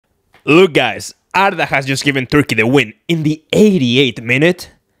Look guys, Arda has just given Turkey the win in the 88th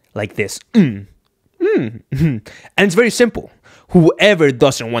minute, like this. And it's very simple. Whoever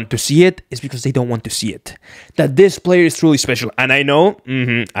doesn't want to see it is because they don't want to see it. That this player is truly special. And I know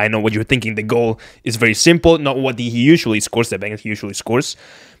what you're thinking. The goal is very simple, not what he usually scores, the bang he usually scores.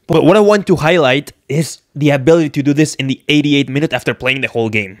 But what I want to highlight is the ability to do this in the 88th minute after playing the whole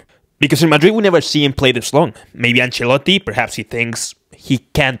game. Because in Madrid, we never see him play this long. Maybe Ancelotti, perhaps he thinks he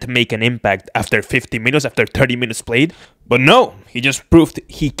can't make an impact after 50 minutes, after 30 minutes played. But no, he just proved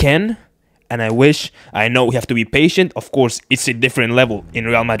he can. And I know we have to be patient. Of course, it's a different level in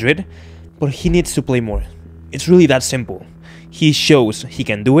Real Madrid. But he needs to play more. It's really that simple. He shows he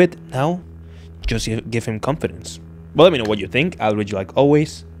can do it. Now, just give him confidence. But let me know what you think. I'll read you like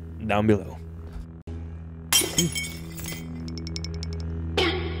always down below.